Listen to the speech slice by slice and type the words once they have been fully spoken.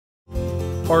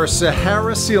Our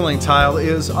Sahara ceiling tile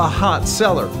is a hot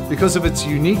seller because of its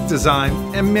unique design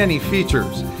and many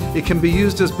features. It can be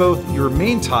used as both your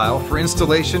main tile for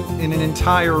installation in an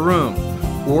entire room,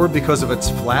 or because of its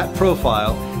flat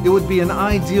profile, it would be an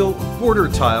ideal border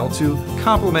tile to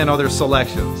complement other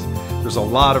selections. There's a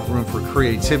lot of room for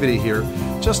creativity here.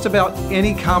 Just about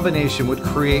any combination would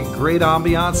create great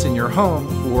ambiance in your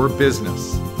home or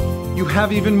business. You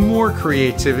have even more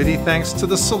creativity thanks to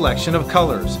the selection of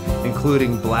colors,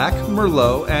 including black,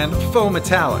 merlot, and faux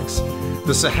metallics.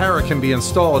 The Sahara can be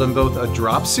installed in both a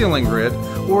drop ceiling grid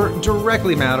or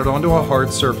directly mounted onto a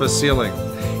hard surface ceiling.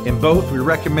 In both, we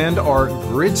recommend our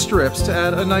grid strips to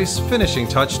add a nice finishing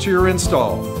touch to your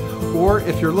install. Or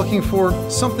if you're looking for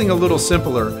something a little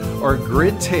simpler, our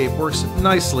grid tape works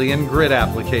nicely in grid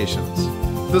applications.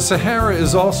 The Sahara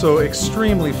is also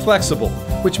extremely flexible,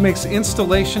 which makes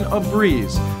installation a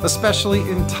breeze, especially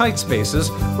in tight spaces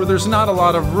where there's not a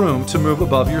lot of room to move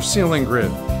above your ceiling grid.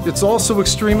 It's also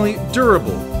extremely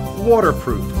durable,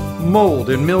 waterproof, mold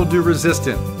and mildew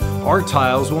resistant. Our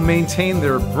tiles will maintain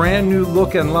their brand new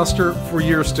look and luster for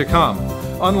years to come,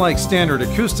 unlike standard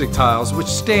acoustic tiles which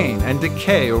stain and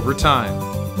decay over time.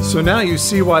 So now you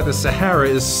see why the Sahara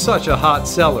is such a hot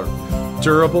seller.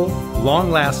 Durable,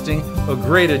 long-lasting, a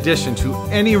great addition to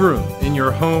any room in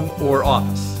your home or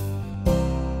office.